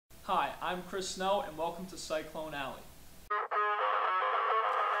Hi, I'm Chris Snow and welcome to Cyclone Alley.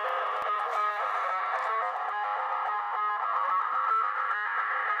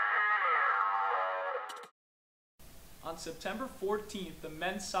 On September 14th, the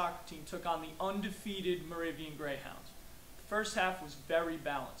men's soccer team took on the undefeated Moravian Greyhounds. The first half was very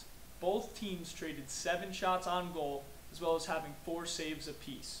balanced. Both teams traded 7 shots on goal, as well as having 4 saves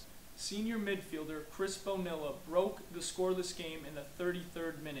apiece. Senior midfielder Chris Bonilla broke the scoreless game in the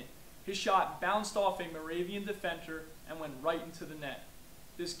 33rd minute. His shot bounced off a Moravian defender and went right into the net.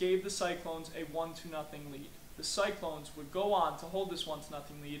 This gave the Cyclones a 1-0 lead. The Cyclones would go on to hold this 1-0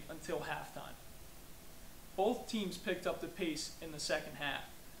 lead until halftime. Both teams picked up the pace in the second half.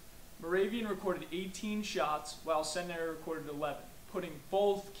 Moravian recorded 18 shots, while Centenary recorded 11, putting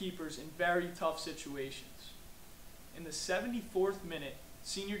both keepers in very tough situations. In the 74th minute,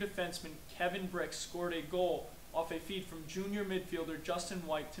 senior defenseman Kevin Brick scored a goal off a feed from junior midfielder Justin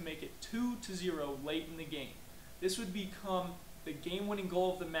White to make it 2-0 late in the game. This would become the game-winning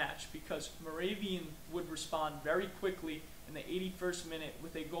goal of the match because Moravian would respond very quickly in the 81st minute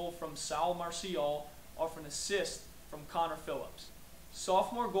with a goal from Sal Marcial off an assist from Connor Phillips.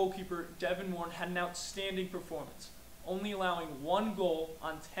 Sophomore goalkeeper Devin Warren had an outstanding performance, only allowing 1 goal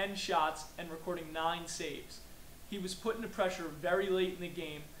on 10 shots and recording 9 saves. He was put into pressure very late in the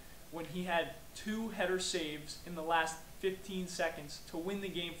game when he had 2 header saves in the last 15 seconds to win the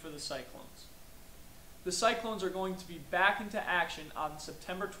game for the Cyclones. The Cyclones are going to be back into action on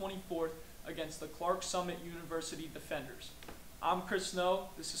September 24th against the Clark Summit University Defenders. I'm Chris Snow,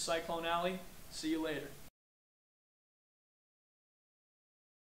 this is Cyclone Alley. See you later.